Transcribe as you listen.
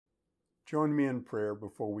Join me in prayer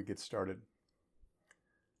before we get started.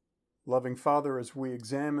 Loving Father, as we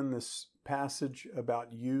examine this passage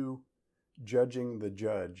about you judging the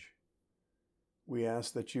judge, we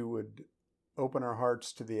ask that you would open our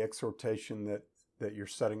hearts to the exhortation that you're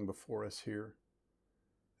setting before us here,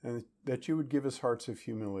 and that you would give us hearts of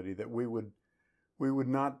humility, that we would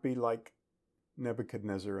not be like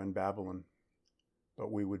Nebuchadnezzar and Babylon, but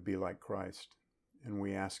we would be like Christ. And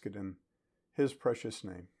we ask it in his precious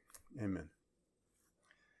name. Amen.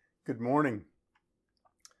 Good morning.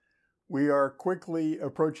 We are quickly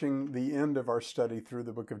approaching the end of our study through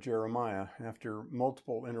the book of Jeremiah after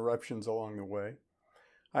multiple interruptions along the way.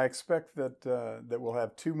 I expect that we'll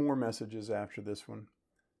have two more messages after this one,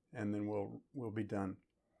 and then we'll be done.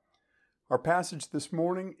 Our passage this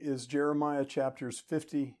morning is Jeremiah chapters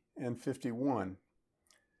 50 and 51.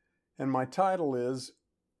 And my title is,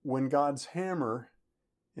 When God's Hammer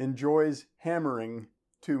Enjoys Hammering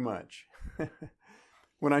Too Much.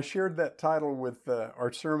 When I shared that title with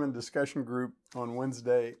our sermon discussion group on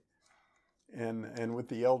Wednesday and with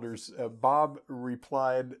the elders, Bob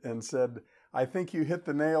replied and said, "I think you hit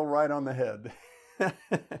the nail right on the head."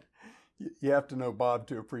 You have to know Bob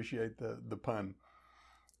to appreciate the pun.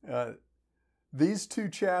 These two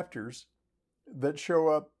chapters that show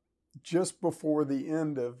up just before the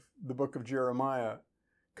end of the book of Jeremiah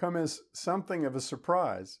come as something of a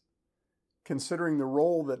surprise, considering the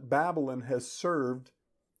role that Babylon has served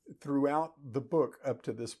throughout the book up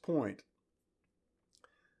to this point.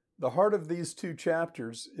 The heart of these two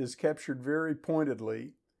chapters is captured very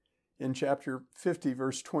pointedly in chapter 50,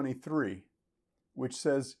 verse 23, which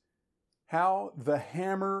says, "How the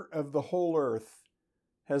hammer of the whole earth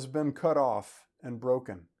has been cut off and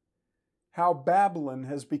broken. How Babylon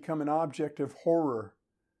has become an object of horror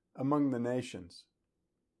among the nations."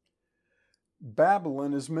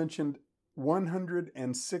 Babylon is mentioned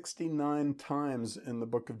 169 times in the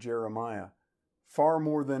book of Jeremiah, far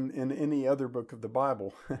more than in any other book of the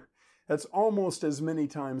Bible. That's almost as many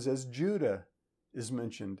times as Judah is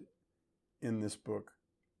mentioned in this book.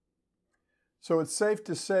 So it's safe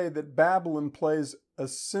to say that Babylon plays a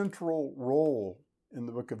central role in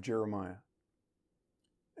the book of Jeremiah.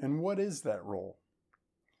 And what is that role?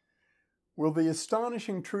 Well, the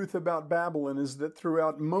astonishing truth about Babylon is that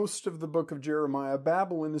throughout most of the book of Jeremiah,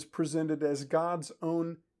 Babylon is presented as God's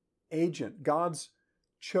own agent, God's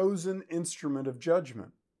chosen instrument of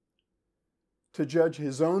judgment, to judge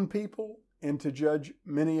his own people and to judge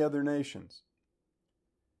many other nations.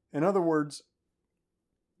 In other words,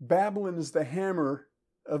 Babylon is the hammer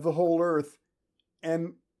of the whole earth,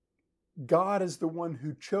 and God is the one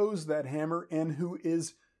who chose that hammer and who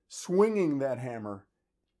is swinging that hammer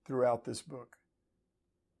throughout this book.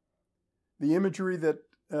 The imagery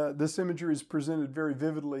this imagery is presented very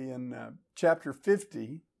vividly in chapter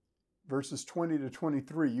 50, verses 20 to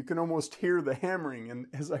 23. You can almost hear the hammering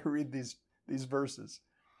as I read these verses.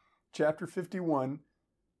 Chapter 51,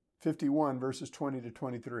 verses 20 to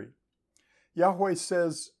 23. Yahweh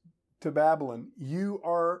says to Babylon, "You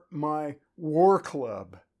are my war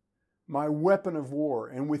club, my weapon of war,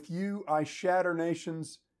 and with you I shatter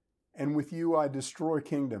nations, and with you I destroy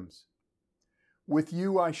kingdoms. With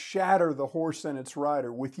you I shatter the horse and its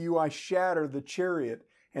rider. With you I shatter the chariot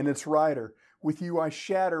and its rider. With you I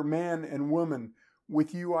shatter man and woman.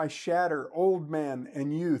 With you I shatter old man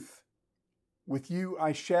and youth. With you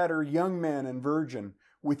I shatter young man and virgin.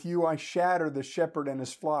 With you I shatter the shepherd and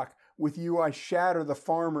his flock. With you I shatter the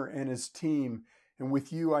farmer and his team. And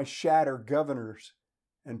with you I shatter governors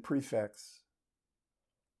and prefects."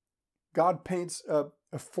 God paints a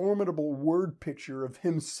formidable word picture of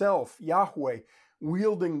himself, Yahweh,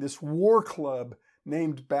 wielding this war club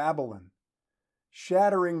named Babylon,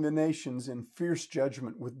 shattering the nations in fierce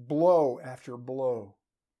judgment with blow after blow.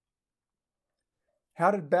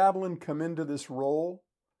 How did Babylon come into this role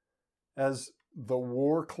as the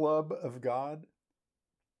war club of God?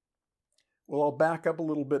 Well, I'll back up a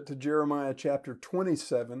little bit to Jeremiah chapter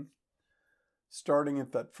 27, starting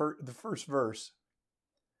at the first verse.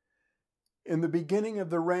 "In the beginning of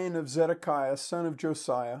the reign of Zedekiah, son of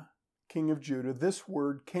Josiah, king of Judah, this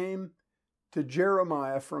word came to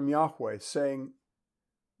Jeremiah from Yahweh, saying,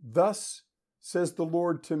 'Thus says the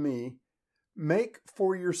Lord to me, make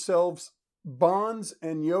for yourselves bonds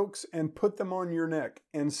and yokes and put them on your neck,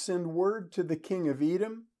 and send word to the king of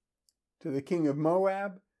Edom, to the king of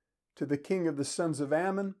Moab, to the king of the sons of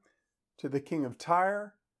Ammon, to the king of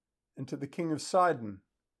Tyre, and to the king of Sidon,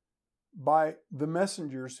 by the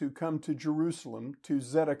messengers who come to Jerusalem, to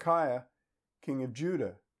Zedekiah, king of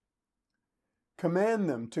Judah. Command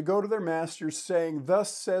them to go to their masters, saying,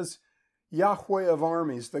 'Thus says Yahweh of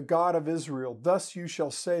armies, the God of Israel, thus you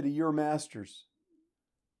shall say to your masters,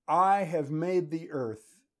 I have made the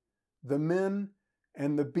earth, the men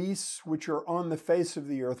and the beasts which are on the face of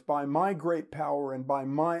the earth, by my great power and by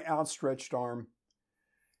my outstretched arm,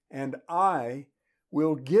 and I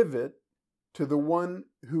will give it to the one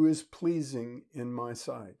who is pleasing in my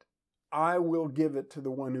sight. I will give it to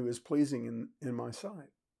the one who is pleasing in my sight.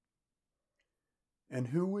 And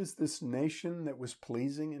who is this nation that was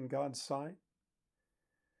pleasing in God's sight?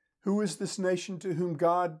 Who is this nation to whom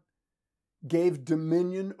God gave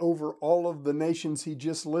dominion over all of the nations he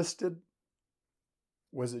just listed?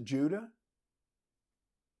 Was it Judah?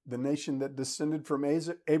 The nation that descended from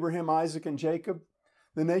Abraham, Isaac, and Jacob?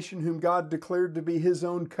 The nation whom God declared to be his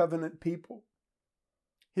own covenant people?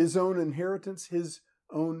 His own inheritance? His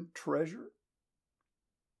own treasure?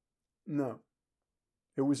 No,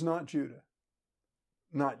 it was not Judah.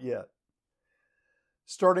 Not yet.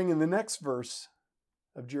 Starting in the next verse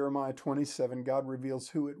of Jeremiah 27, God reveals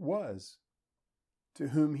who it was to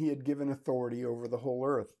whom he had given authority over the whole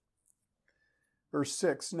earth. Verse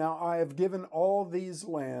 6, Now I have given all these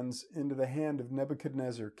lands into the hand of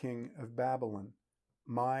Nebuchadnezzar, king of Babylon,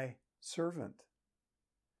 my servant.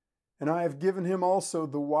 And I have given him also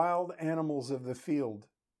the wild animals of the field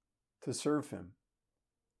to serve him.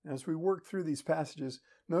 As we work through these passages,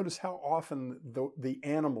 notice how often the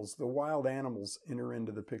animals, the wild animals, enter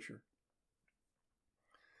into the picture.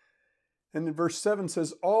 And in verse 7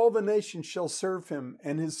 says, All the nations shall serve him,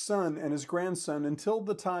 and his son and his grandson, until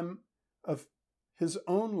the time of his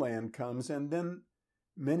own land comes, and then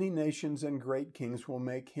many nations and great kings will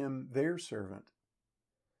make him their servant.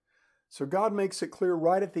 So God makes it clear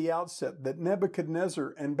right at the outset that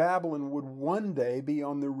Nebuchadnezzar and Babylon would one day be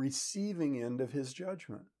on the receiving end of his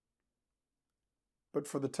judgment. But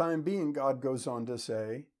for the time being, God goes on to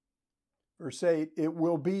say, verse 8, It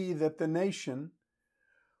will be that the nation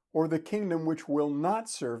or the kingdom which will not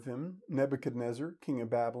serve him, Nebuchadnezzar, king of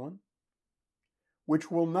Babylon,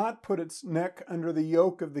 which will not put its neck under the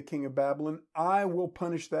yoke of the king of Babylon, I will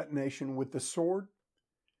punish that nation with the sword,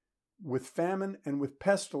 with famine, and with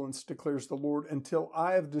pestilence, declares the Lord, until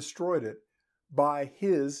I have destroyed it by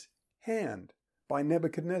his hand, by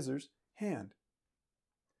Nebuchadnezzar's hand.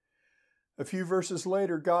 A few verses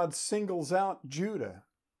later, God singles out Judah,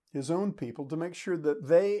 his own people, to make sure that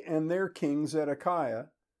they and their king Zedekiah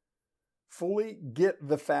fully get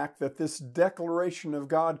the fact that this declaration of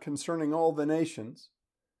God concerning all the nations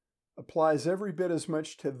applies every bit as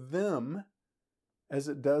much to them as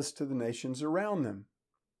it does to the nations around them.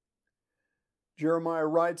 Jeremiah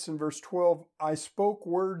writes in verse 12, I spoke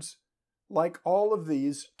words like all of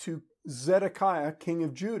these to Zedekiah, king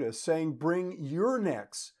of Judah, saying, Bring your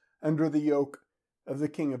necks under the yoke of the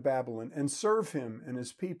king of Babylon, and serve him and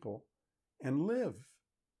his people, and live.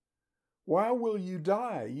 Why will you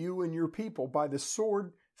die, you and your people, by the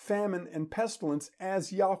sword, famine, and pestilence,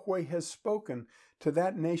 as Yahweh has spoken to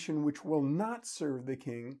that nation which will not serve the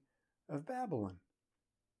king of Babylon?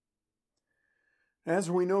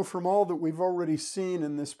 As we know from all that we've already seen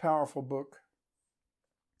in this powerful book,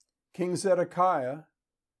 King Zedekiah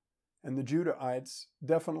and the Judahites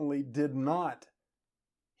definitely did not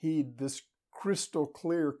heed this crystal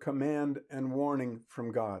clear command and warning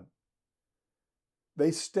from God.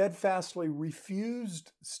 They steadfastly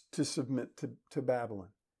refused to submit to Babylon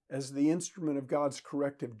as the instrument of God's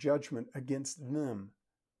corrective judgment against them.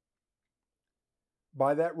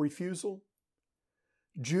 By that refusal,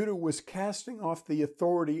 Judah was casting off the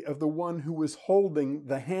authority of the one who was holding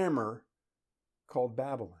the hammer called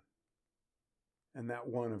Babylon. And that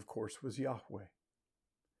one, of course, was Yahweh.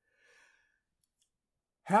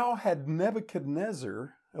 How had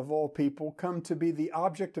Nebuchadnezzar, of all people, come to be the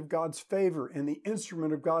object of God's favor and the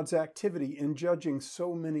instrument of God's activity in judging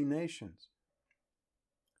so many nations?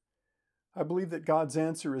 I believe that God's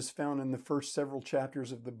answer is found in the first several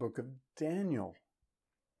chapters of the book of Daniel.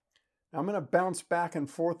 Now, I'm going to bounce back and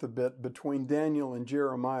forth a bit between Daniel and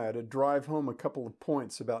Jeremiah to drive home a couple of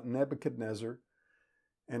points about Nebuchadnezzar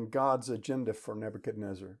and God's agenda for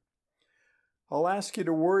Nebuchadnezzar. I'll ask you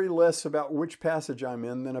to worry less about which passage I'm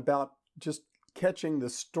in than about just catching the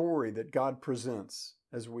story that God presents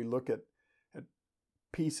as we look at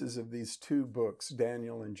pieces of these two books,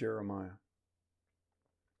 Daniel and Jeremiah.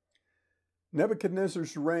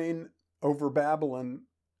 Nebuchadnezzar's reign over Babylon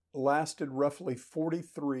lasted roughly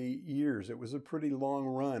 43 years. It was a pretty long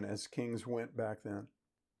run as kings went back then.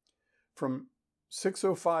 From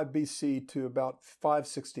 605 BC to about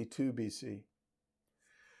 562 BC.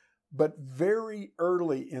 But very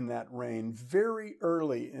early in that reign, very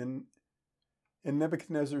early in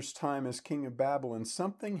Nebuchadnezzar's time as king of Babylon,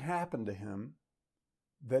 something happened to him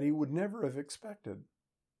that he would never have expected.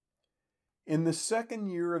 In the second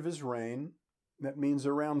year of his reign, that means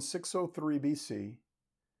around 603 BC,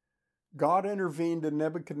 God intervened in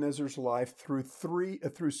Nebuchadnezzar's life through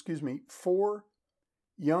 4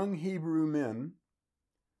 young Hebrew men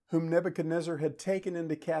whom Nebuchadnezzar had taken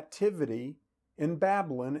into captivity in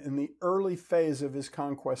Babylon in the early phase of his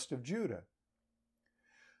conquest of Judah.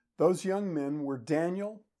 Those young men were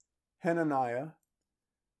Daniel, Hananiah,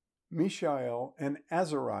 Mishael, and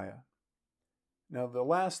Azariah. Now, the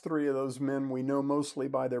last 3 of those men we know mostly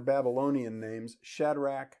by their Babylonian names,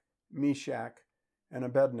 Shadrach, Meshach, and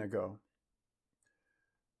Abednego.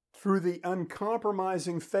 Through the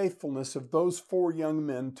uncompromising faithfulness of those 4 young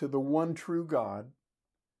men to the one true God,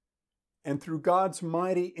 and through God's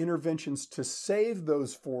mighty interventions to save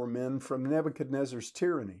those 4 men from Nebuchadnezzar's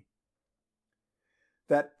tyranny,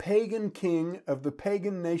 that pagan king of the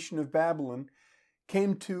pagan nation of Babylon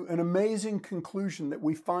came to an amazing conclusion that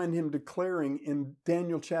we find him declaring in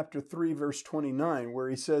Daniel chapter 3, verse 29, where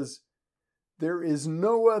he says, "There is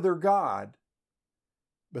no other God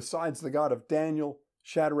besides the God of Daniel,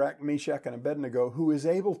 Shadrach, Meshach, and Abednego, who is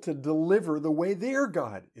able to deliver the way their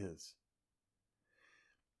God is."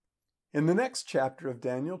 In the next chapter of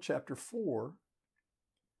Daniel, chapter 4,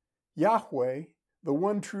 Yahweh, the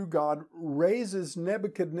one true God, raises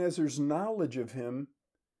Nebuchadnezzar's knowledge of him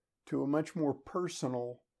to a much more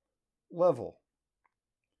personal level.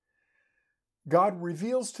 God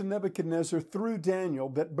reveals to Nebuchadnezzar through Daniel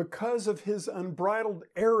that because of his unbridled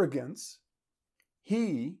arrogance,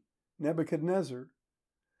 he, Nebuchadnezzar,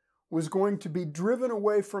 was going to be driven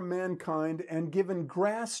away from mankind and given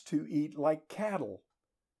grass to eat like cattle.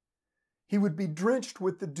 He would be drenched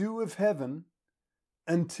with the dew of heaven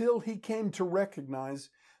until he came to recognize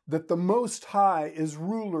that the Most High is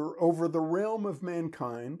ruler over the realm of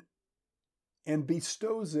mankind and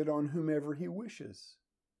bestows it on whomever he wishes.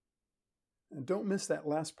 And don't miss that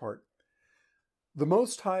last part. The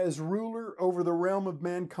Most High is ruler over the realm of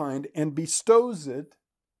mankind and bestows it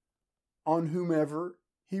on whomever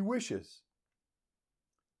he wishes.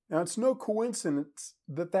 Now, it's no coincidence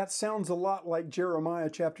that that sounds a lot like Jeremiah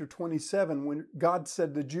chapter 27, when God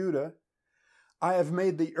said to Judah, "I have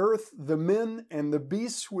made the earth, the men, and the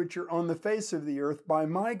beasts which are on the face of the earth by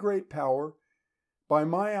my great power, by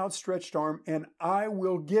my outstretched arm, and I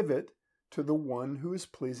will give it to the one who is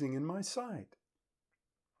pleasing in my sight."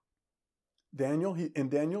 In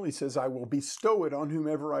Daniel, he says, "I will bestow it on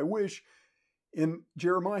whomever I wish." In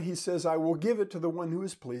Jeremiah, he says, "I will give it to the one who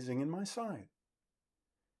is pleasing in my sight."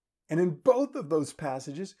 And in both of those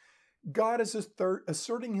passages, God is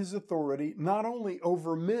asserting his authority not only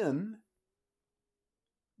over men,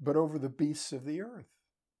 but over the beasts of the earth.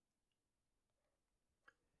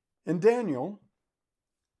 In Daniel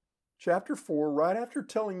chapter 4, right after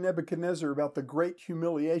telling Nebuchadnezzar about the great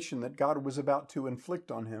humiliation that God was about to inflict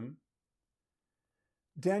on him,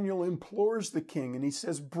 Daniel implores the king and he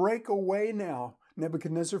says, "Break away now,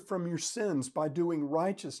 Nebuchadnezzar, from your sins by doing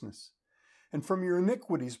righteousness, and from your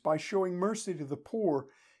iniquities by showing mercy to the poor,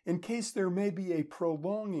 in case there may be a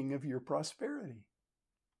prolonging of your prosperity."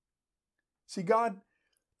 See,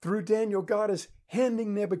 through Daniel, God is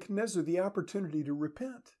handing Nebuchadnezzar the opportunity to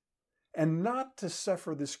repent and not to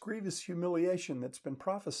suffer this grievous humiliation that's been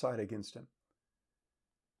prophesied against him.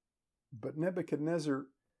 But Nebuchadnezzar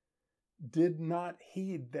did not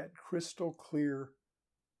heed that crystal clear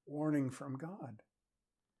warning from God.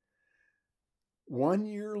 1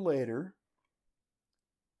 year later,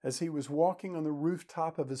 as he was walking on the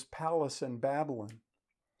rooftop of his palace in Babylon,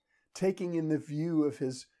 taking in the view of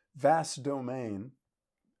his vast domain.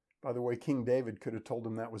 By the way, King David could have told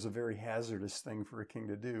him that was a very hazardous thing for a king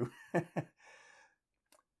to do.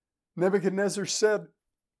 Nebuchadnezzar said,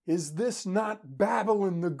 "Is this not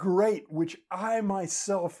Babylon the Great, which I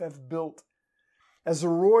myself have built, as a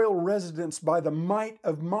royal residence by the might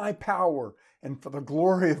of my power and for the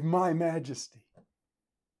glory of my majesty?"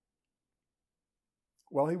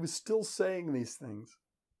 While he was still saying these things,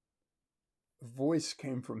 a voice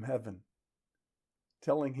came from heaven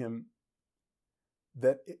telling him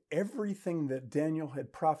that everything that Daniel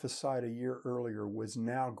had prophesied a year earlier was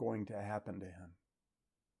now going to happen to him.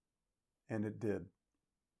 And it did.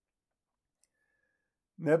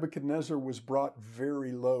 Nebuchadnezzar was brought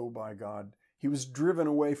very low by God. He was driven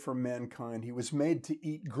away from mankind. He was made to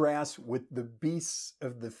eat grass with the beasts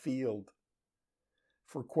of the field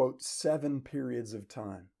for, quote, 7 periods of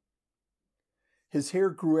time. His hair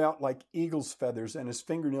grew out like eagle's feathers and his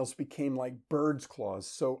fingernails became like bird's claws.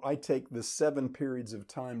 So I take the 7 periods of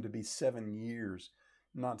time to be 7 years,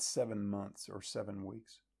 not 7 months or 7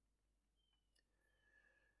 weeks.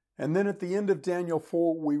 And then at the end of Daniel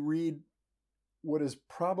 4, we read what is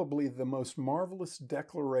probably the most marvelous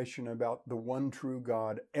declaration about the one true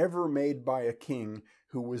God ever made by a king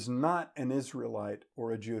who was not an Israelite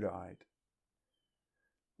or a Judahite.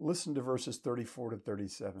 Listen to verses 34 to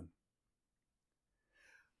 37.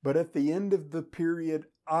 But at the end of the period,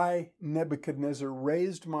 I, Nebuchadnezzar,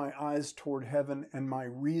 raised my eyes toward heaven, and my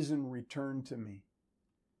reason returned to me.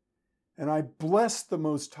 And I blessed the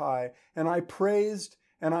Most High, and I praised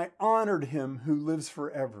and I honored him who lives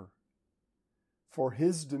forever. For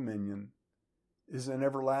his dominion is an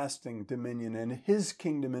everlasting dominion, and his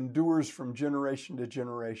kingdom endures from generation to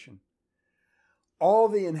generation. All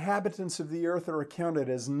the inhabitants of the earth are accounted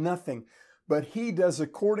as nothing, but he does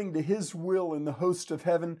according to his will in the host of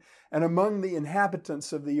heaven and among the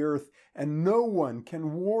inhabitants of the earth, and no one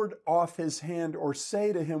can ward off his hand or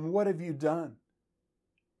say to him, "What have you done?"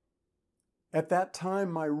 At that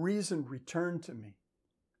time my reason returned to me,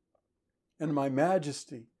 and my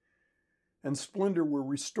majesty and splendor were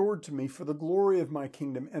restored to me for the glory of my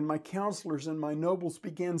kingdom, and my counselors and my nobles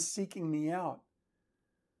began seeking me out.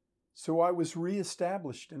 So I was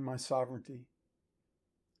reestablished in my sovereignty,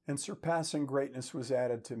 and surpassing greatness was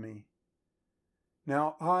added to me.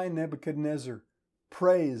 Now I, Nebuchadnezzar,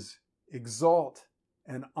 praise, exalt,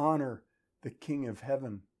 and honor the King of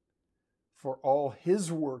heaven, for all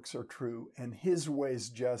his works are true and his ways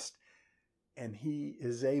just, and he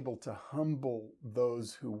is able to humble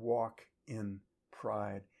those who walk in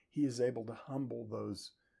pride. He is able to humble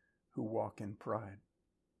those who walk in pride.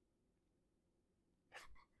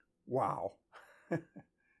 Wow.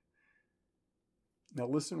 Now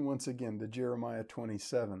listen once again to Jeremiah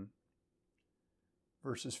 27,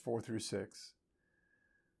 verses 4 through 6.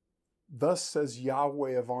 Thus says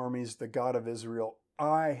Yahweh of armies, the God of Israel,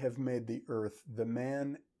 I have made the earth, the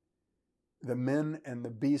men and the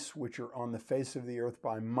beasts which are on the face of the earth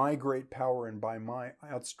by my great power and by my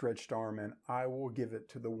outstretched arm, and I will give it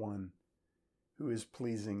to the one who is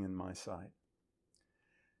pleasing in my sight.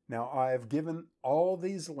 Now I have given all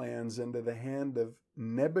these lands into the hand of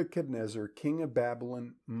Nebuchadnezzar, king of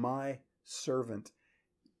Babylon, my servant,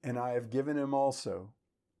 and I have given him also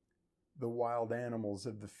the wild animals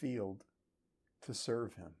of the field to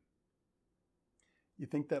serve him. You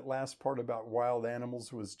think that last part about wild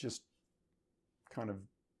animals was just kind of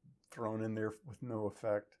thrown in there with no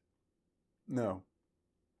effect? No.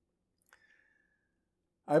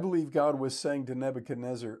 I believe God was saying to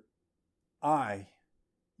Nebuchadnezzar, I,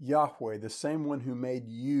 Yahweh, the same one who made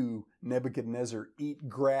you, Nebuchadnezzar, eat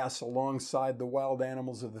grass alongside the wild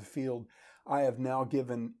animals of the field, I have now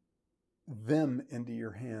given them into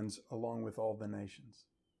your hands along with all the nations.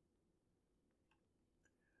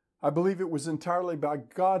 I believe it was entirely by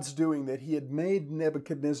God's doing that he had made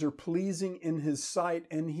Nebuchadnezzar pleasing in his sight,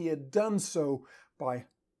 and he had done so by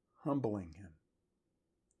humbling him.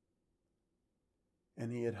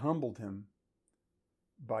 And he had humbled him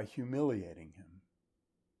by humiliating him.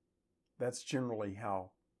 That's generally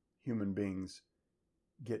how human beings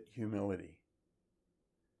get humility.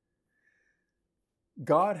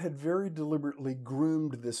 God had very deliberately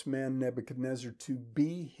groomed this man Nebuchadnezzar to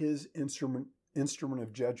be his instrument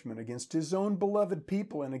of judgment against his own beloved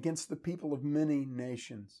people and against the people of many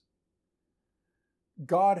nations.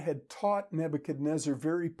 God had taught Nebuchadnezzar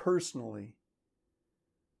very personally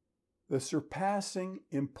the surpassing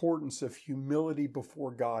importance of humility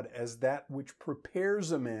before God as that which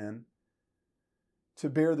prepares a man to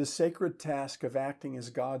bear the sacred task of acting as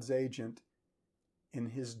God's agent in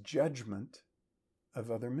his judgment of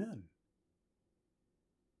other men.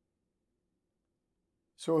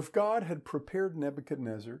 So if God had prepared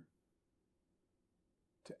Nebuchadnezzar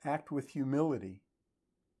to act with humility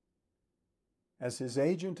as his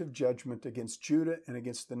agent of judgment against Judah and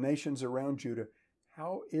against the nations around Judah,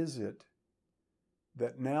 how is it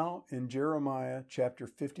that now in Jeremiah chapter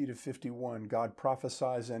 50 to 51, God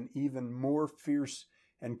prophesies an even more fierce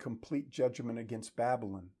and complete judgment against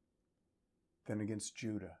Babylon than against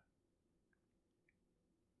Judah?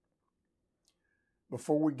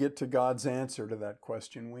 Before we get to God's answer to that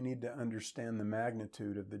question, we need to understand the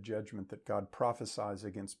magnitude of the judgment that God prophesies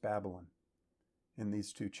against Babylon in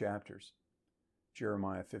these two chapters,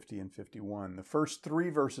 Jeremiah 50 and 51. The first 3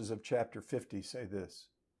 verses of chapter 50 say this: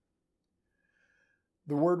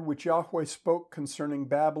 The word which Yahweh spoke concerning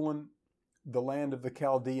Babylon, the land of the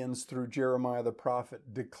Chaldeans, through Jeremiah the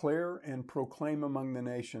prophet, declare and proclaim among the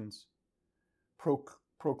nations.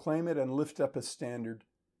 Proclaim it and lift up a standard.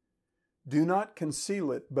 Do not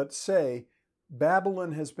conceal it, but say,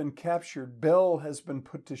 Babylon has been captured, Bel has been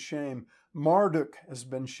put to shame, Marduk has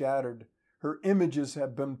been shattered, her images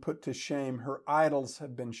have been put to shame, her idols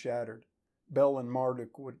have been shattered. Bel and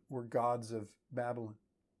Marduk were gods of Babylon.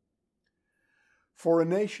 For a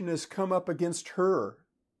nation has come up against her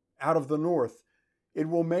out of the north. It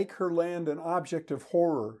will make her land an object of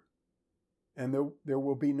horror, and there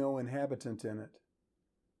will be no inhabitant in it.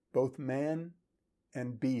 Both man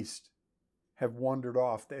and beast have wandered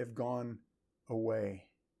off. They have gone away.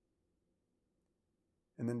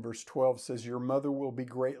 And then verse 12 says, Your mother will be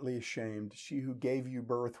greatly ashamed. She who gave you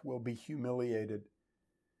birth will be humiliated.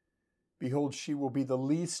 Behold, she will be the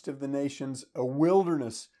least of the nations, a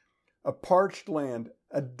wilderness, a parched land,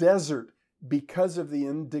 a desert. Because of the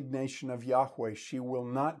indignation of Yahweh, she will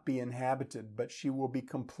not be inhabited, but she will be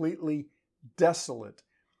completely desolate.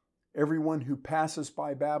 Everyone who passes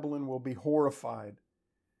by Babylon will be horrified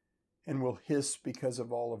and will hiss because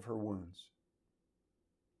of all of her wounds.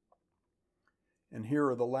 And here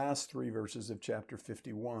are the last 3 verses of chapter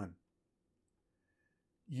 51.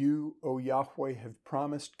 You, O Yahweh, have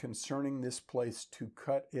promised concerning this place to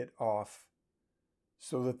cut it off,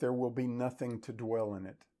 so that there will be nothing to dwell in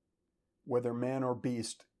it, whether man or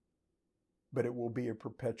beast, but it will be a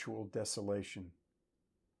perpetual desolation.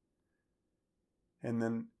 And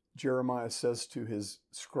then Jeremiah says to his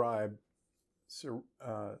scribe,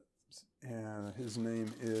 and his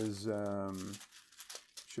name is,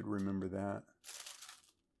 should remember that,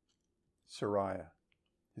 Sariah,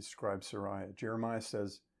 his scribe Sariah. Jeremiah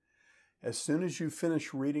says, as soon as you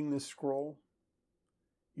finish reading this scroll,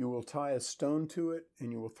 you will tie a stone to it,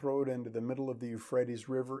 and you will throw it into the middle of the Euphrates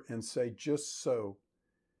River and say, just so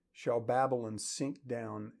shall Babylon sink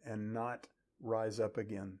down and not rise up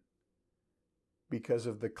again, because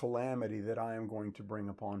of the calamity that I am going to bring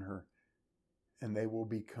upon her, and they will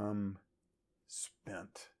become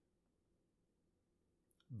spent.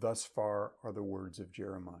 Thus far are the words of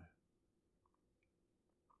Jeremiah.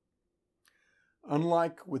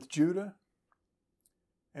 Unlike with Judah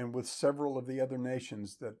and with several of the other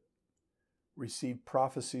nations that received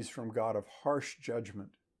prophecies from God of harsh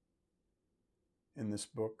judgment in this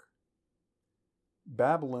book,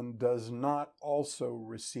 Babylon does not also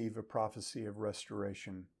receive a prophecy of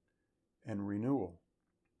restoration and renewal.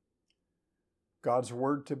 God's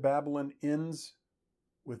word to Babylon ends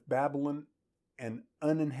with Babylon an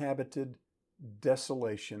uninhabited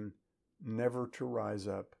desolation, never to rise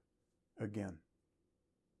up again.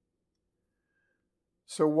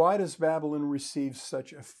 So why does Babylon receive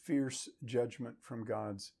such a fierce judgment from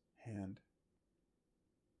God's hand?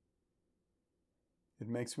 It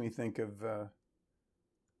makes me think of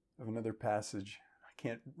another passage. I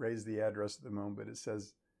can't raise the address at the moment, but it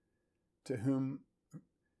says,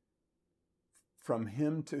 from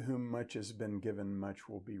him to whom much has been given, much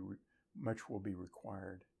will be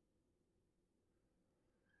required.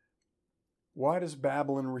 Why does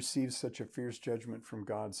Babylon receive such a fierce judgment from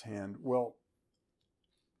God's hand? Well,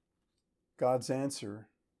 God's answer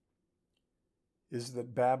is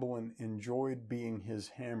that Babylon enjoyed being his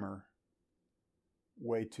hammer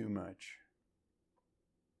way too much.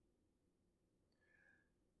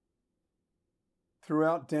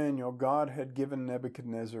 Throughout Daniel, God had given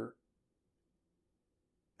Nebuchadnezzar,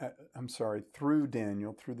 through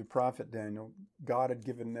Daniel, through the prophet Daniel, God had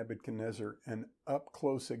given Nebuchadnezzar an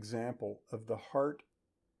up-close example of the heart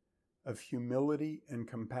of humility and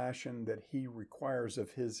compassion that he requires of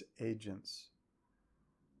his agents.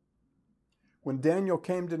 When Daniel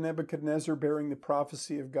came to Nebuchadnezzar bearing the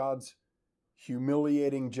prophecy of God's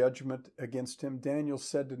humiliating judgment against him, Daniel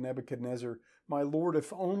said to Nebuchadnezzar, "My Lord,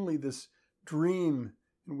 if only this dream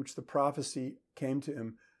in which the prophecy came to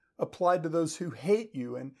him applied to those who hate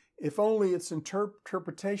you, and if only its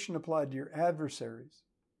interpretation applied to your adversaries."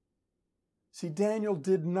 See, Daniel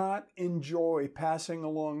did not enjoy passing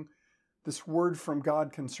along this word from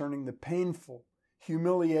God concerning the painful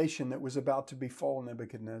humiliation that was about to befall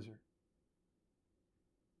Nebuchadnezzar.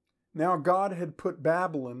 Now God had put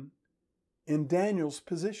Babylon in Daniel's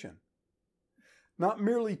position, not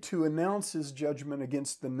merely to announce his judgment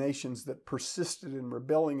against the nations that persisted in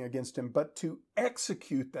rebelling against him, but to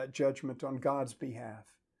execute that judgment on God's behalf,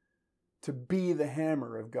 to be the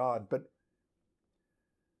hammer of God. But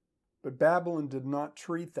Babylon did not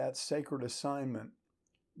treat that sacred assignment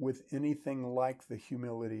with anything like the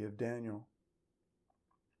humility of Daniel.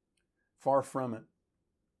 Far from it.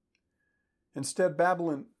 Instead,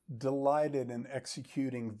 Babylon delighted in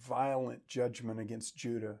executing violent judgment against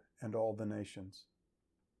Judah and all the nations.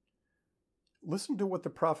 Listen to what the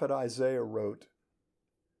prophet Isaiah wrote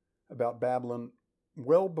about Babylon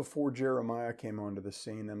well before Jeremiah came onto the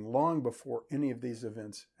scene and long before any of these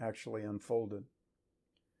events actually unfolded.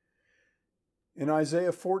 In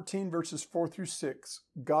Isaiah 14, verses 4 through 6,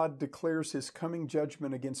 God declares his coming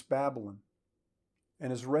judgment against Babylon and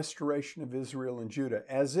his restoration of Israel and Judah,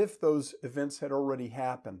 as if those events had already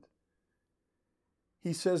happened.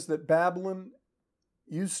 he says that Babylon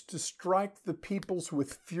used to strike the peoples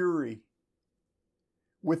with fury,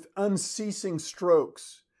 with unceasing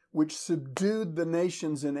strokes, which subdued the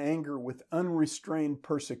nations in anger with unrestrained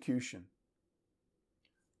persecution.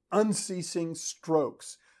 Unceasing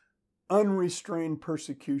strokes, unrestrained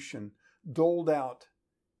persecution doled out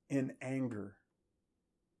in anger.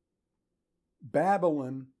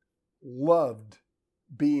 Babylon loved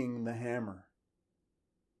being the hammer.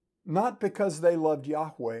 Not because they loved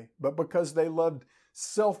Yahweh, but because they loved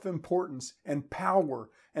self-importance and power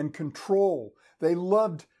and control. They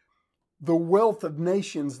loved the wealth of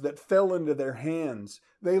nations that fell into their hands.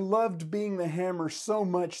 They loved being the hammer so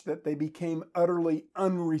much that they became utterly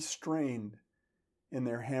unrestrained in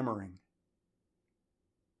their hammering.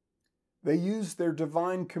 They used their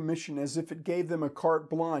divine commission as if it gave them a carte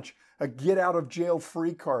blanche, a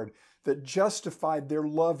get-out-of-jail-free card that justified their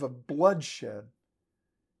love of bloodshed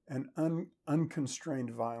and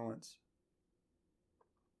unconstrained violence.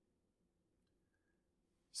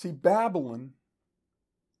 See, Babylon,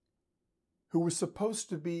 who was supposed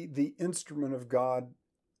to be the instrument of God,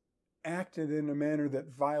 acted in a manner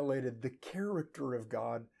that violated the character of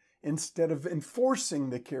God instead of enforcing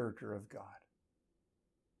the character of God.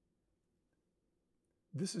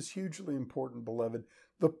 This is hugely important, beloved.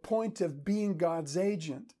 The point of being God's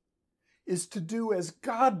agent is to do as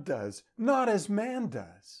God does, not as man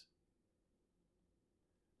does.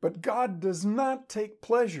 But God does not take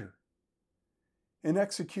pleasure in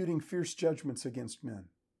executing fierce judgments against men.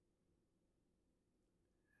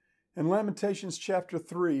 In Lamentations chapter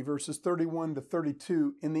 3, verses 31 to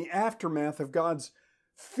 32, in the aftermath of God's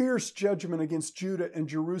fierce judgment against Judah and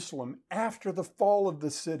Jerusalem after the fall of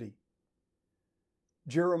the city,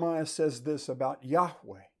 Jeremiah says this about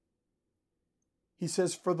Yahweh. He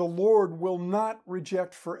says, "For the Lord will not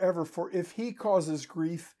reject forever, for if he causes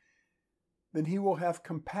grief, then he will have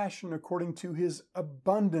compassion according to his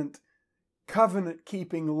abundant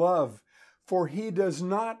covenant-keeping love. For he does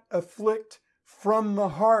not afflict from the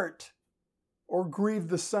heart or grieve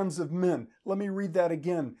the sons of men." Let me read that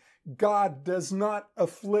again. God does not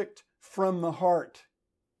afflict from the heart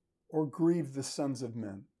or grieve the sons of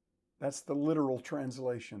men. That's the literal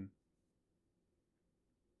translation.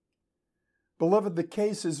 Beloved, the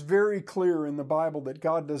case is very clear in the Bible that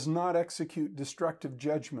God does not execute destructive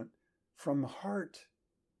judgment from the heart.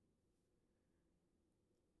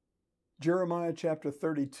 Jeremiah chapter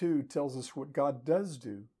 32 tells us what God does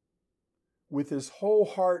do with his whole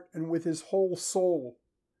heart and with his whole soul.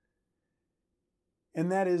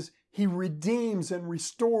 And that is, he redeems and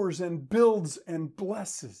restores and builds and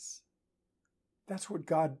blesses. That's what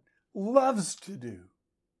God loves to do.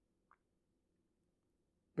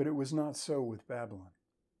 But it was not so with Babylon,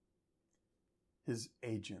 his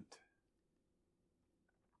agent.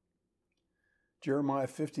 Jeremiah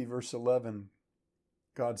 50, verse 11,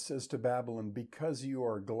 God says to Babylon, "Because you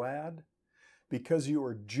are glad, because you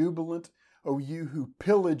are jubilant, O you who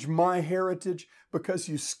pillage my heritage, because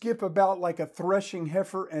you skip about like a threshing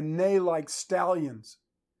heifer and neigh like stallions,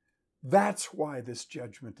 that's why this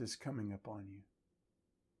judgment is coming upon you."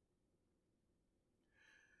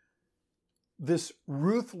 This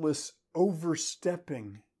ruthless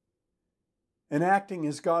overstepping and acting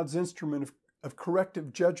as God's instrument of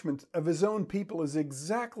corrective judgment of his own people is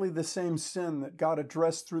exactly the same sin that God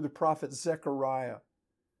addressed through the prophet Zechariah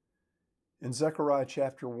in Zechariah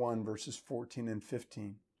chapter 1, verses 14 and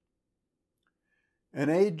 15. An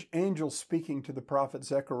angel speaking to the prophet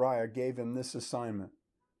Zechariah gave him this assignment.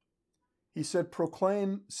 He said,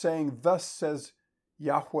 "Proclaim, saying, 'Thus says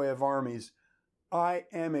Yahweh of armies, I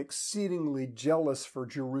am exceedingly jealous for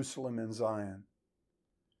Jerusalem and Zion,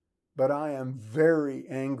 but I am very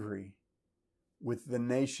angry with the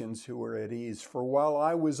nations who are at ease. For while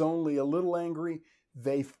I was only a little angry,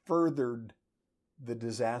 they furthered the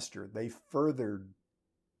disaster." They furthered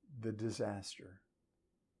the disaster.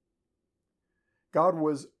 God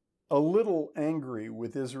was a little angry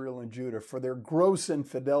with Israel and Judah for their gross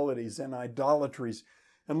infidelities and idolatries.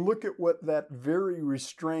 And look at what that very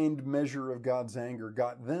restrained measure of God's anger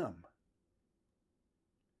got them.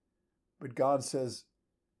 But God says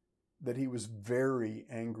that he was very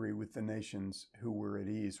angry with the nations who were at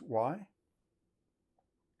ease. Why?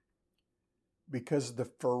 Because the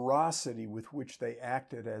ferocity with which they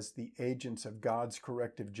acted as the agents of God's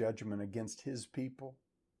corrective judgment against his people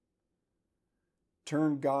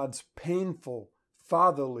turned God's painful,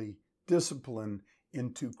 fatherly discipline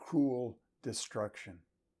into cruel destruction.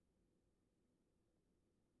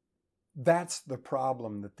 That's the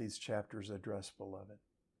problem that these chapters address, beloved.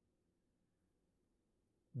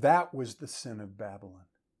 That was the sin of Babylon.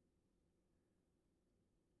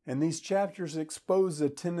 And these chapters expose a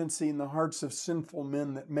tendency in the hearts of sinful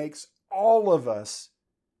men that makes all of us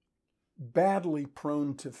badly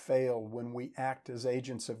prone to fail when we act as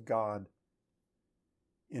agents of God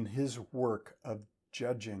in His work of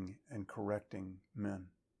judging and correcting men.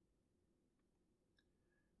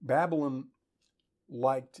 Babylon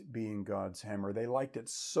liked being God's hammer. They liked it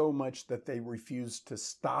so much that they refused to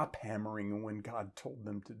stop hammering when God told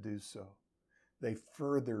them to do so. They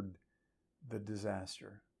furthered the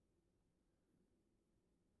disaster.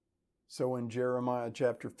 So in Jeremiah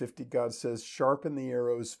chapter 50, God says, "Sharpen the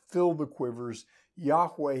arrows, fill the quivers.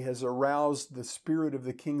 Yahweh has aroused the spirit of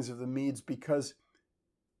the kings of the Medes because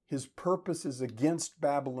His purpose is against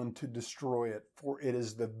Babylon to destroy it, for it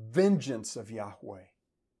is the vengeance of Yahweh.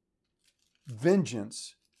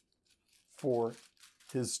 Vengeance for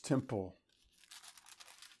His temple."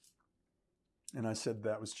 And I said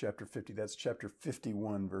that was chapter 50. That's chapter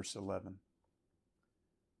 51, verse 11.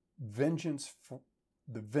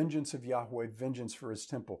 The vengeance of Yahweh, vengeance for His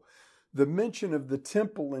temple. The mention of the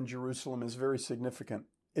temple in Jerusalem is very significant.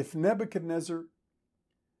 If Nebuchadnezzar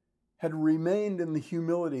had remained in the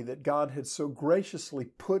humility that God had so graciously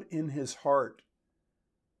put in his heart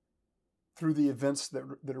through the events that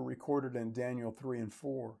are recorded in Daniel 3 and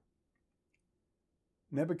 4,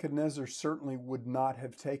 Nebuchadnezzar certainly would not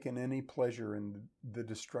have taken any pleasure in the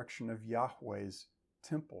destruction of Yahweh's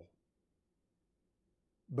temple.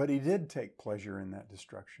 But he did take pleasure in that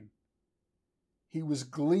destruction. He was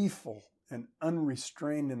gleeful and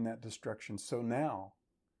unrestrained in that destruction. So now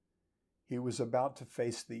he was about to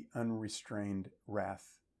face the unrestrained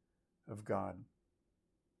wrath of God.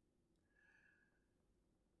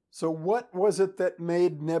 So what was it that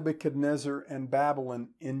made Nebuchadnezzar and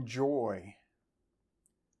Babylon enjoy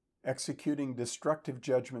executing destructive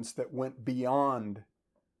judgments that went beyond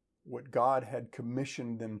what God had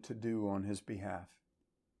commissioned them to do on His behalf?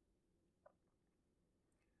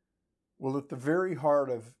 Well, at the very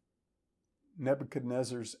heart of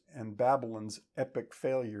Nebuchadnezzar's and Babylon's epic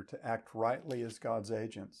failure to act rightly as God's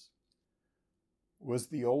agents was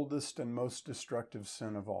the oldest and most destructive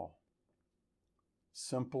sin of all.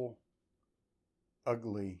 Simple,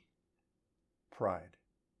 ugly pride.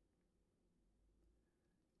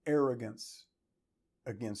 Arrogance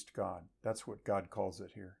against God. That's what God calls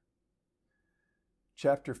it here.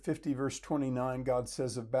 Chapter 50, verse 29, God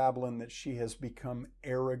says of Babylon that she has become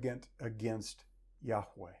arrogant against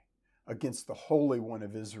Yahweh, against the Holy One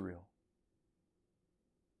of Israel.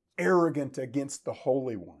 Arrogant against the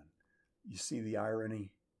Holy One. You see the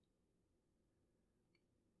irony?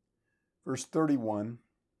 Verse 31,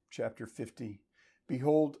 chapter 50,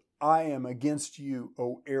 "Behold, I am against you,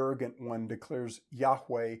 O arrogant one, declares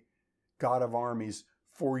Yahweh, God of armies.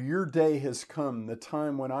 For your day has come, the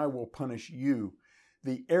time when I will punish you.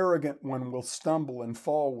 The arrogant one will stumble and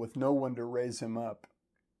fall with no one to raise him up."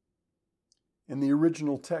 In the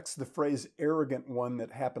original text, the phrase arrogant one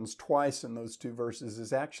that happens twice in those two verses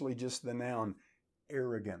is actually just the noun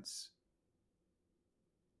arrogance.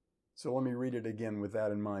 So let me read it again with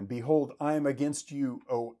that in mind. "Behold, I am against you,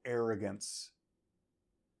 O arrogance,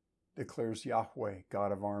 declares Yahweh,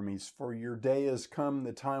 God of armies. For your day has come,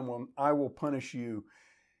 the time when I will punish you.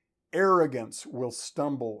 Arrogance will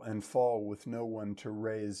stumble and fall with no one to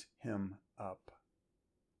raise him up."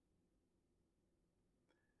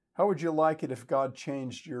 How would you like it if God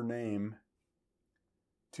changed your name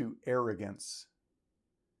to Arrogance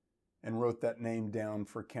and wrote that name down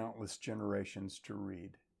for countless generations to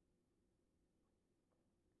read?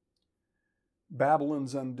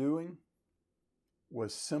 Babylon's undoing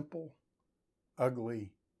was simple,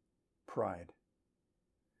 ugly pride.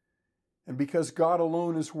 And because God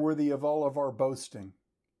alone is worthy of all of our boasting,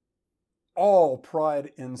 all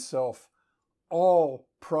pride in self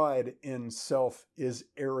is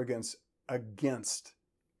arrogance against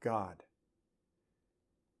God.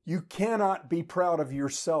 You cannot be proud of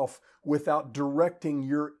yourself without directing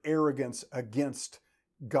your arrogance against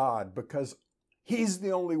God, because He's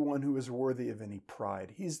the only one who is worthy of any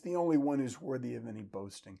pride. He's the only one who's worthy of any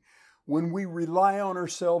boasting. When we rely on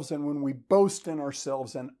ourselves and when we boast in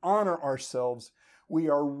ourselves and honor ourselves, we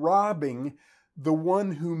are robbing the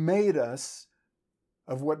one who made us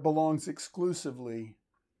of what belongs exclusively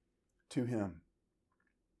to Him.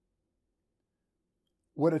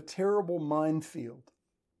 What a terrible minefield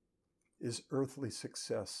is earthly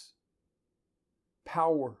success.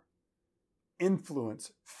 Power,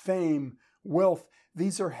 influence, fame, wealth,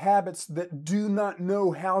 these are habits that do not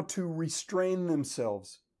know how to restrain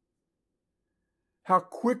themselves. How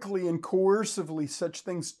quickly and coercively such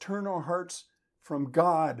things turn our hearts from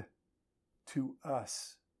God to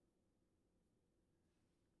us.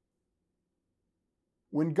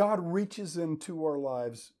 When God reaches into our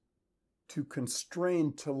lives to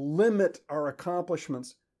constrain, to limit our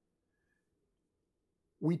accomplishments,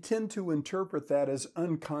 we tend to interpret that as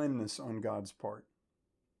unkindness on God's part.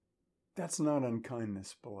 That's not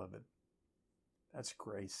unkindness, beloved. That's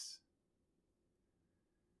grace.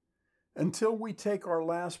 Until we take our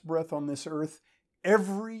last breath on this earth,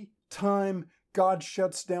 every time God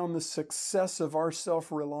shuts down the success of our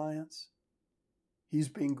self-reliance, He's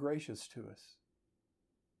being gracious to us.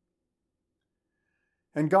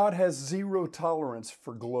 And God has zero tolerance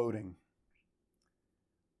for gloating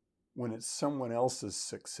when it's someone else's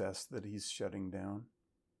success that He's shutting down.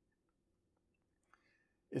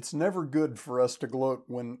 It's never good for us to gloat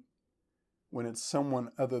when it's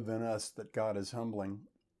someone other than us that God is humbling.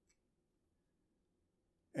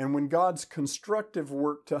 And when God's constructive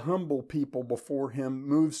work to humble people before Him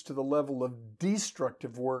moves to the level of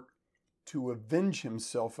destructive work to avenge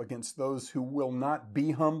Himself against those who will not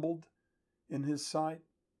be humbled in His sight,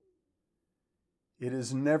 it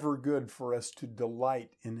is never good for us to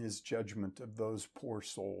delight in His judgment of those poor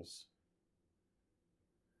souls.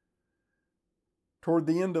 Toward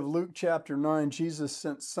the end of Luke chapter 9, Jesus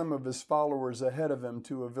sent some of His followers ahead of Him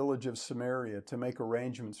to a village of Samaria to make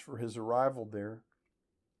arrangements for His arrival there.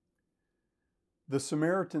 The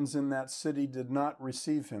Samaritans in that city did not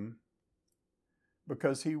receive Him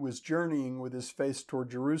because He was journeying with His face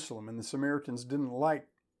toward Jerusalem, and the Samaritans didn't like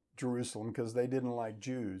Jerusalem because they didn't like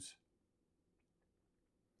Jews.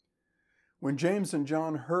 When James and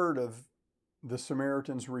John heard of the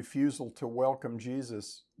Samaritans' refusal to welcome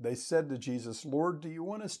Jesus, they said to Jesus, "Lord, do you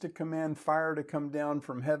want us to command fire to come down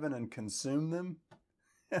from heaven and consume them?"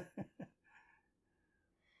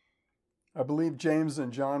 I believe James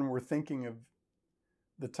and John were thinking of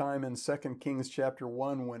the time in 2 Kings chapter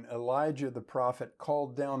 1 when Elijah the prophet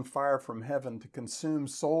called down fire from heaven to consume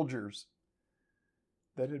soldiers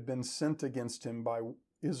that had been sent against him by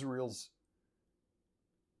Israel's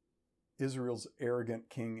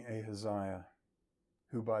arrogant king Ahaziah,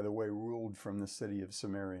 who, by the way, ruled from the city of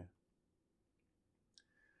Samaria.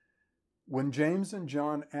 When James and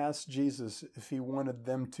John asked Jesus if He wanted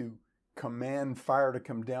them to command fire to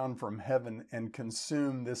come down from heaven and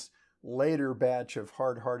consume this later batch of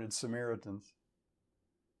hard-hearted Samaritans,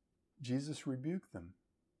 Jesus rebuked them.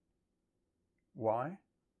 Why?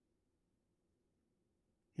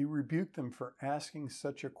 He rebuked them for asking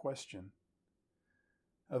such a question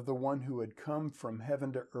of the one who had come from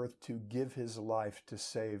heaven to earth to give His life to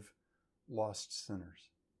save lost sinners.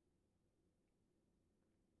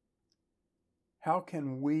 How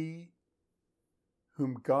can we,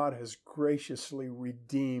 whom God has graciously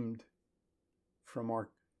redeemed from our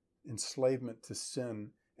enslavement to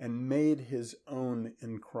sin and made His own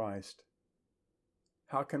in Christ,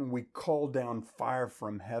 how can we call down fire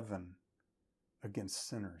from heaven against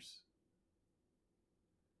sinners?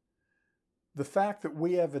 The fact that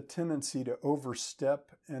we have a tendency to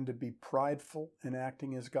overstep and to be prideful in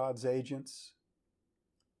acting as God's agents,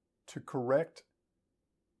 to correct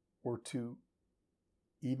or to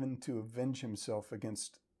even to avenge Himself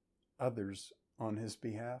against others on His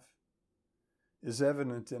behalf, is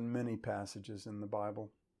evident in many passages in the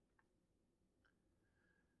Bible.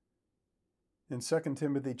 In 2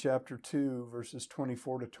 Timothy chapter 2, verses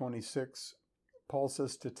 24 to 26, Paul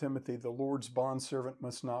says to Timothy, "The Lord's bondservant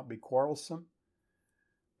must not be quarrelsome,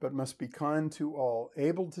 but must be kind to all,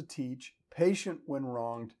 able to teach, patient when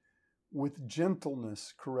wronged, with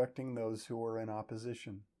gentleness correcting those who are in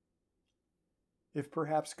opposition. If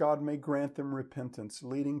perhaps God may grant them repentance,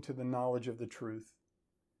 leading to the knowledge of the truth,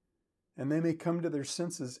 and they may come to their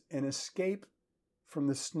senses and escape from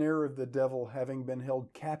the snare of the devil, having been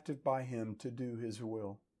held captive by him to do his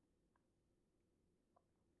will."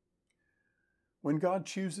 When God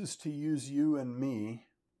chooses to use you and me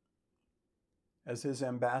as His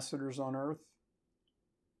ambassadors on earth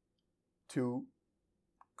to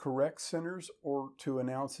correct sinners or to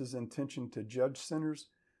announce His intention to judge sinners,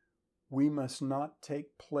 we must not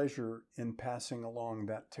take pleasure in passing along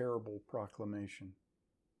that terrible proclamation.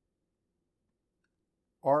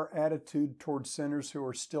 Our attitude toward sinners who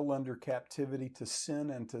are still under captivity to sin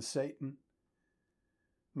and to Satan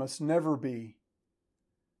must never be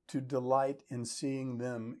to delight in seeing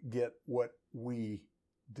them get what we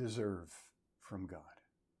deserve from God.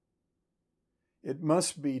 It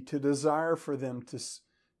must be to desire for them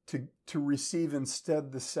to receive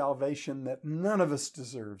instead the salvation that none of us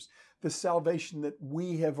deserves, the salvation that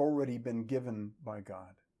we have already been given by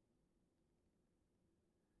God.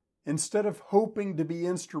 Instead of hoping to be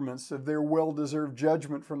instruments of their well-deserved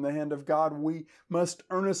judgment from the hand of God, we must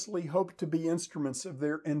earnestly hope to be instruments of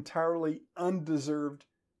their entirely undeserved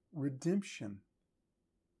redemption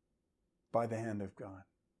by the hand of God,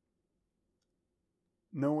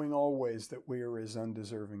 knowing always that we are as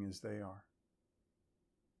undeserving as they are.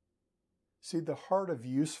 See, the heart of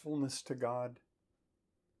usefulness to God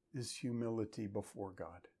is humility before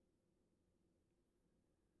God.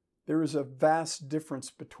 There is a vast difference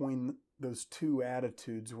between those two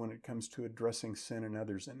attitudes when it comes to addressing sin in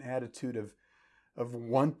others. An attitude of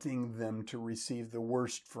wanting them to receive the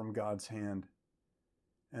worst from God's hand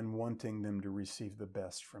and wanting them to receive the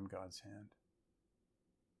best from God's hand.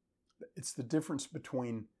 It's the difference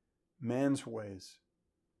between man's ways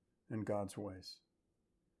and God's ways.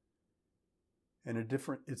 And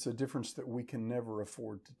it's a difference that we can never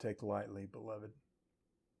afford to take lightly, beloved.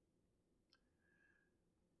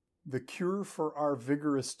 The cure for our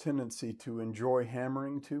vigorous tendency to enjoy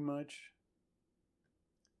hammering too much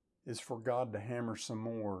is for God to hammer some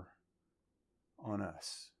more on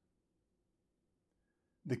us.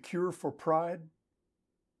 The cure for pride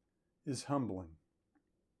is humbling.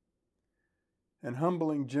 And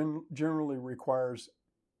humbling generally requires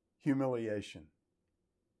humiliation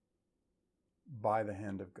by the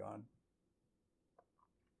hand of God.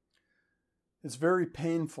 It's very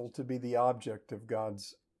painful to be the object of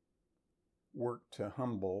God's work to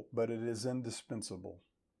humble, but it is indispensable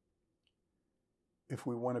if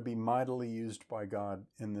we want to be mightily used by God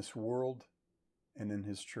in this world and in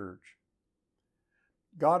His church.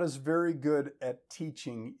 God is very good at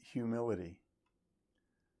teaching humility.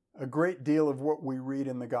 A great deal of what we read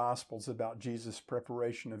in the Gospels about Jesus'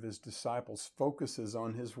 preparation of His disciples focuses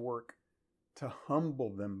on His work to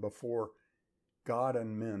humble them before God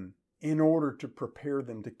and men in order to prepare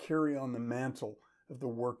them to carry on the mantle of the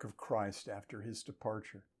work of Christ after His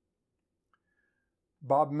departure.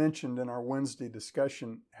 Bob mentioned in our Wednesday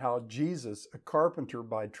discussion how Jesus, a carpenter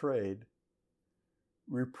by trade,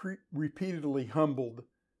 repeatedly humbled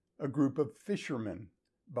a group of fishermen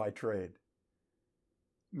by trade.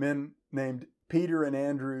 Men named Peter and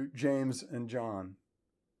Andrew, James and John,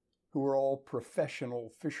 who were all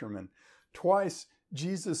professional fishermen. Twice,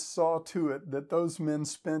 Jesus saw to it that those men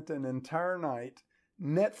spent an entire night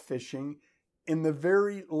net fishing in the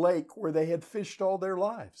very lake where they had fished all their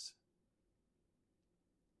lives,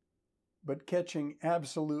 but catching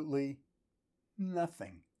absolutely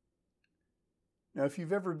nothing. Now, if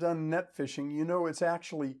you've ever done net fishing, you know it's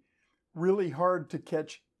actually really hard to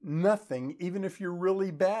catch nothing, even if you're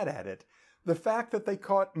really bad at it. The fact that they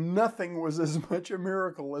caught nothing was as much a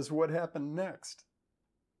miracle as what happened next.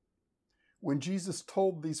 When Jesus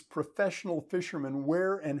told these professional fishermen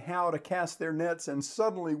where and how to cast their nets, and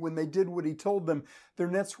suddenly when they did what He told them, their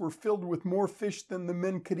nets were filled with more fish than the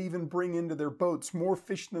men could even bring into their boats, more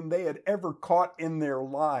fish than they had ever caught in their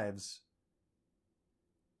lives.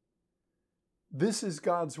 This is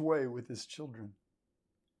God's way with His children.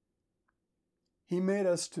 He made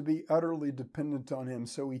us to be utterly dependent on Him,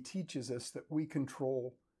 so He teaches us that we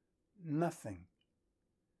control nothing.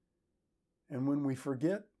 And when we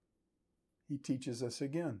forget, He teaches us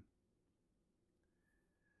again.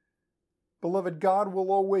 Beloved, God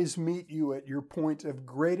will always meet you at your point of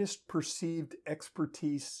greatest perceived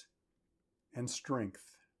expertise and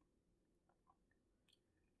strength.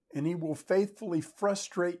 And He will faithfully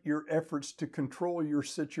frustrate your efforts to control your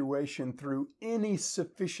situation through any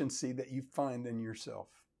sufficiency that you find in yourself.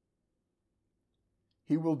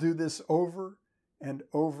 He will do this over and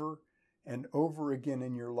over and over again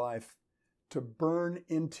in your life to burn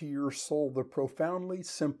into your soul the profoundly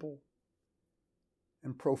simple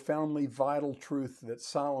and profoundly vital truth that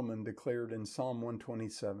Solomon declared in Psalm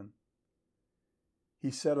 127.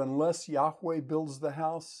 He said, "Unless Yahweh builds the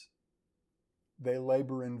house, they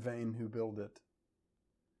labor in vain who build it.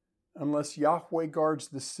 Unless Yahweh guards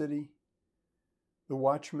the city, the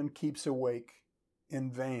watchman keeps awake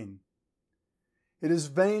in vain. It is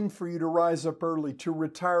vain for you to rise up early, to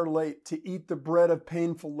retire late, to eat the bread of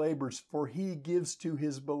painful labors, for He gives to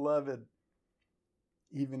His beloved,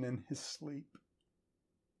 even in his sleep."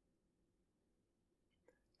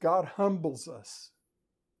 God humbles us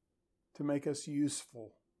to make us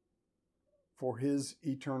useful for His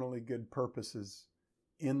eternally good purposes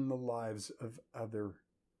in the lives of other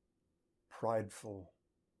prideful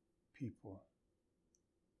people.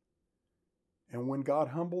 And when God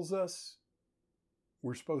humbles us,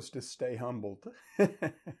 we're supposed to stay humbled.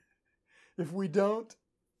 If we don't,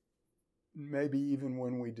 maybe even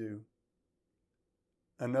when we do,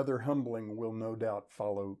 another humbling will no doubt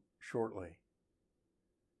follow shortly.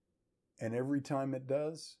 And every time it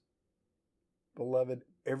does, beloved,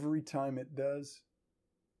 every time it does,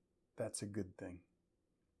 that's a good thing.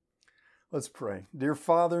 Let's pray. Dear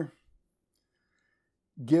Father,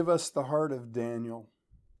 give us the heart of Daniel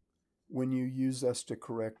when You use us to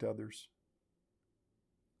correct others.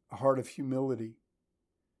 a heart of humility,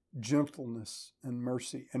 gentleness, and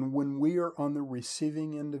mercy. And when we are on the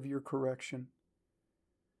receiving end of your correction,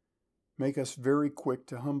 make us very quick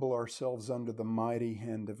to humble ourselves under the mighty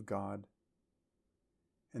hand of God.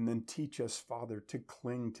 And then teach us, Father, to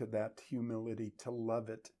cling to that humility, to love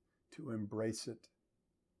it, to embrace it.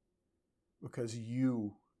 Because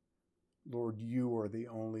you, Lord, you are the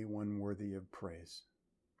only one worthy of praise.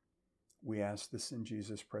 We ask this in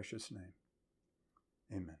Jesus' precious name.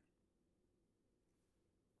 Amen.